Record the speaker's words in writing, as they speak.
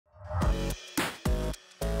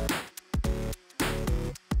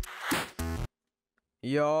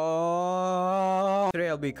Yo! Today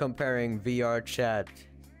I'll be comparing VRChat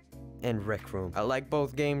and Rec Room. I like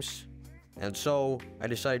both games, and so I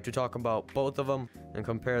decided to talk about both of them and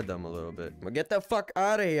compare them a little bit. But get the fuck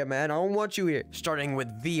out of here, man. I don't want you here. Starting with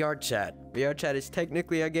VRChat. VRChat is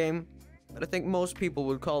technically a game, but I think most people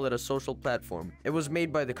would call it a social platform. It was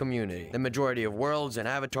made by the community. The majority of worlds and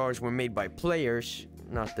avatars were made by players,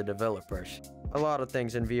 not the developers. A lot of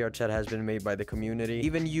things in VRChat has been made by the community.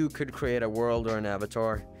 Even you could create a world or an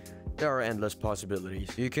avatar. There are endless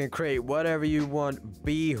possibilities. You can create whatever you want,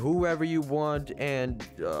 be whoever you want, and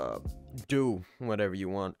do whatever you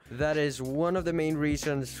want. That is one of the main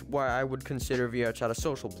reasons why I would consider VRChat a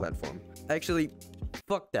social platform. Actually,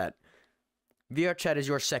 fuck that. VRChat is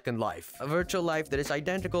your second life. A virtual life that is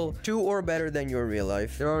identical to or better than your real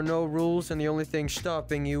life. There are no rules and the only thing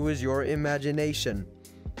stopping you is your imagination.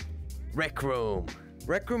 Rec Room.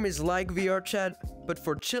 Rec Room is like VRChat, but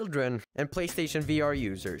for children and PlayStation VR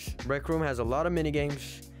users. Rec Room has a lot of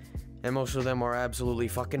minigames, and most of them are absolutely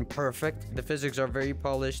fucking perfect. The physics are very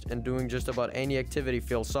polished, and doing just about any activity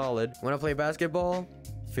feels solid. Wanna play basketball?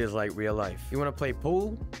 Feels like real life. You wanna play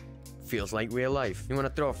pool? Feels like real life. You wanna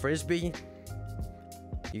throw a frisbee?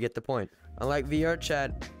 You get the point. Unlike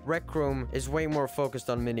VRChat, Rec Room is way more focused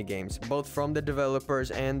on minigames, both from the developers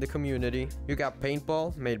and the community. You got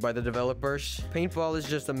Paintball, made by the developers. Paintball is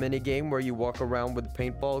just a minigame where you walk around with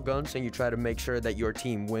paintball guns and you try to make sure that your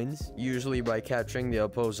team wins, usually by capturing the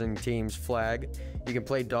opposing team's flag. You can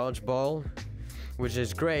play Dodgeball, which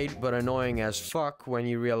is great, but annoying as fuck when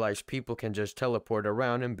you realize people can just teleport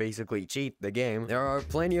around and basically cheat the game. There are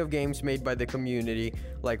plenty of games made by the community,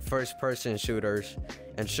 like first-person shooters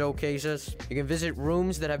and showcases. You can visit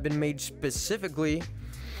rooms that have been made specifically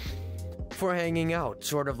for hanging out,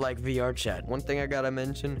 sort of like VRChat. One thing I gotta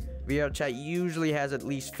mention, VRChat usually has at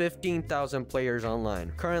least 15,000 players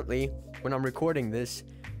online. Currently, when I'm recording this,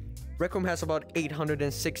 Rec Room has about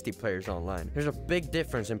 860 players online. There's a big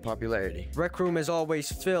difference in popularity. Rec Room is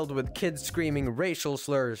always filled with kids screaming racial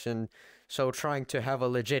slurs, and so trying to have a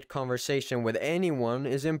legit conversation with anyone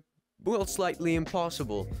is slightly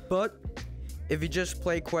impossible. But if you just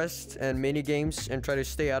play quests and minigames and try to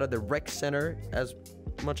stay out of the rec center as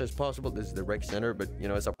much as possible. This is the rec center, but you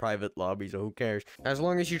know, it's a private lobby, so who cares? As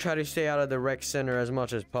long as you try to stay out of the rec center as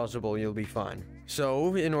much as possible, you'll be fine.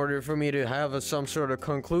 So, in order for me to have some sort of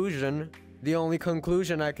conclusion, the only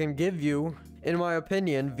conclusion I can give you, in my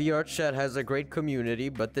opinion, VRChat has a great community,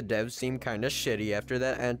 but the devs seem kinda shitty after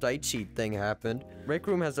that anti-cheat thing happened. Rec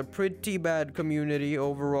Room has a pretty bad community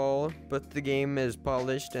overall, but the game is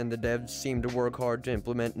polished and the devs seem to work hard to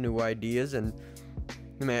implement new ideas and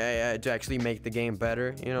to actually make the game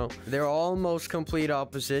better, you know. They're almost complete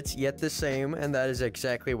opposites, yet the same, and that is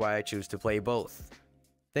exactly why I choose to play both.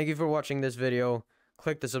 Thank you for watching this video.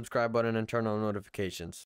 Click the subscribe button and turn on notifications.